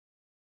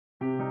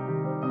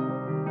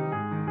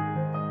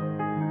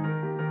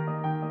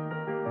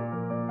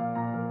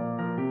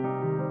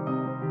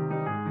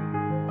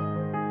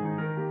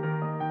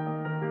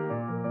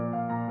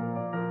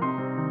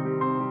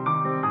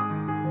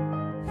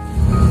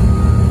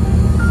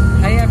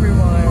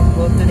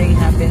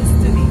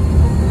happens to be,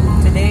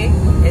 today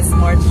is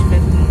March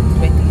 15,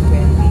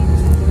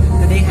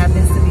 2020. Today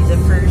happens to be the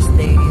first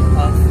day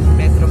of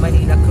Metro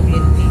Manila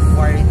community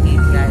quarantine,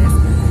 guys.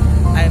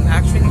 I'm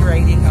actually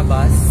riding a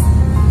bus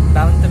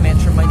bound to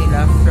Metro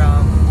Manila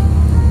from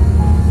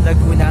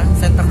Laguna,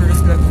 Santa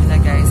Cruz, Laguna,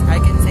 guys. I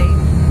can say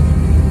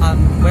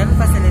well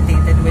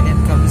facilitated when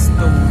it comes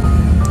to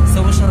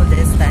social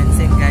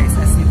distancing, guys,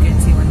 as you can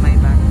see on my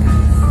back,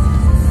 guys.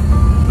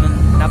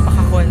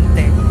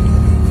 Napaka-konti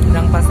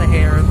ng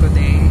pasahero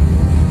today,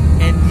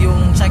 and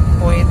yung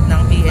checkpoint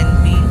ng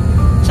PNP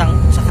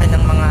tsaka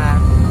ng mga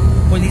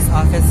police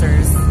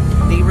officers,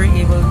 they were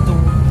able to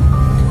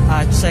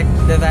check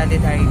the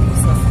valid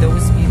IDs of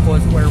those people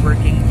who are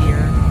working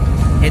here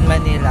in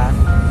Manila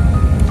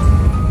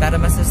para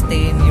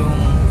masustain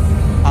yung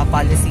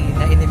policy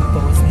na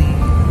inimpose ni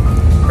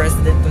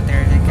President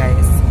Duterte,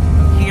 guys.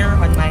 Here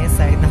on my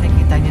side,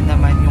 nakikita niyo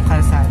naman yung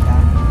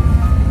kalsada.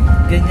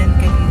 Ganyan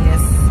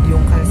kalinis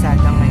yung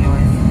kalsada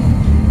ngayon.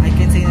 I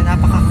can say na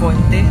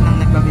napaka-konti ng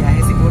nagbabiyahe.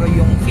 Siguro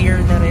yung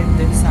fear na rin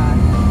dun sa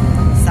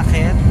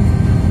sakit.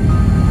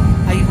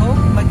 I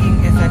hope maging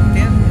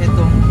effective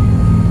itong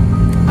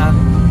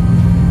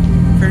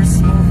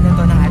first move na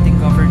to ng ating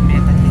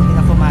government at hindi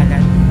na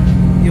kumalat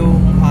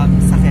yung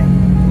sakit.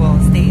 Well,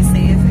 stay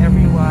safe,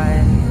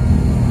 everyone.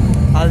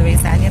 Always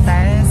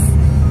sanitize,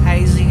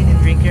 hygiene, and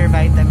drink your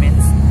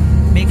vitamins.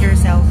 Make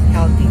yourself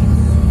healthy.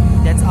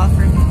 That's all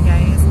for me,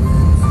 guys.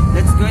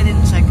 Let's go ahead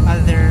and check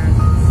other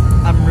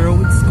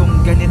roads kung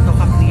ganito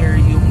ka-clear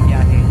yung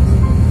biyahe.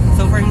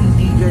 So far,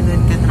 hindi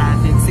ganun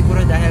ka-traffic.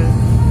 Siguro dahil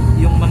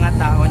yung mga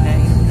tao na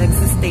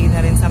nagsistay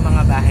na rin sa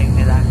mga bahay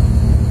nila.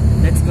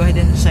 Let's go ahead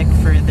and check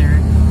further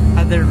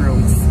other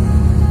roads.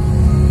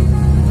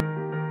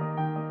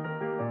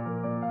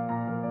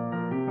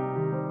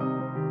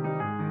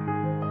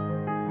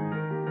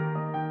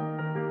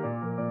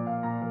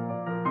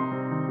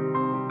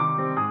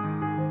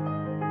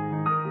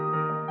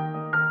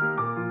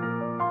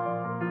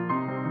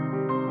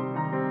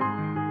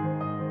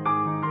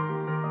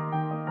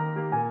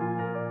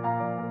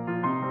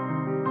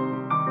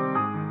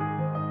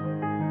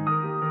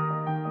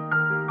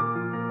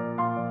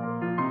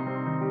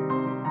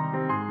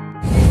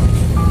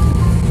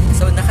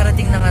 So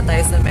nakarating na nga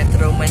tayo sa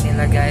Metro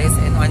Manila, guys,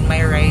 and on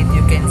my right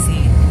you can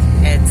see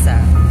EDSA.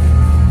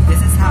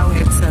 This is how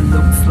EDSA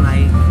looks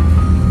like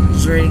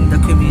during the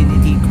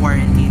community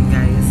quarantine,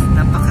 guys.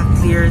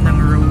 Napaka-clear ng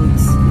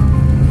roads.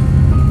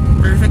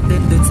 Perfect din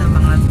dun sa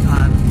mga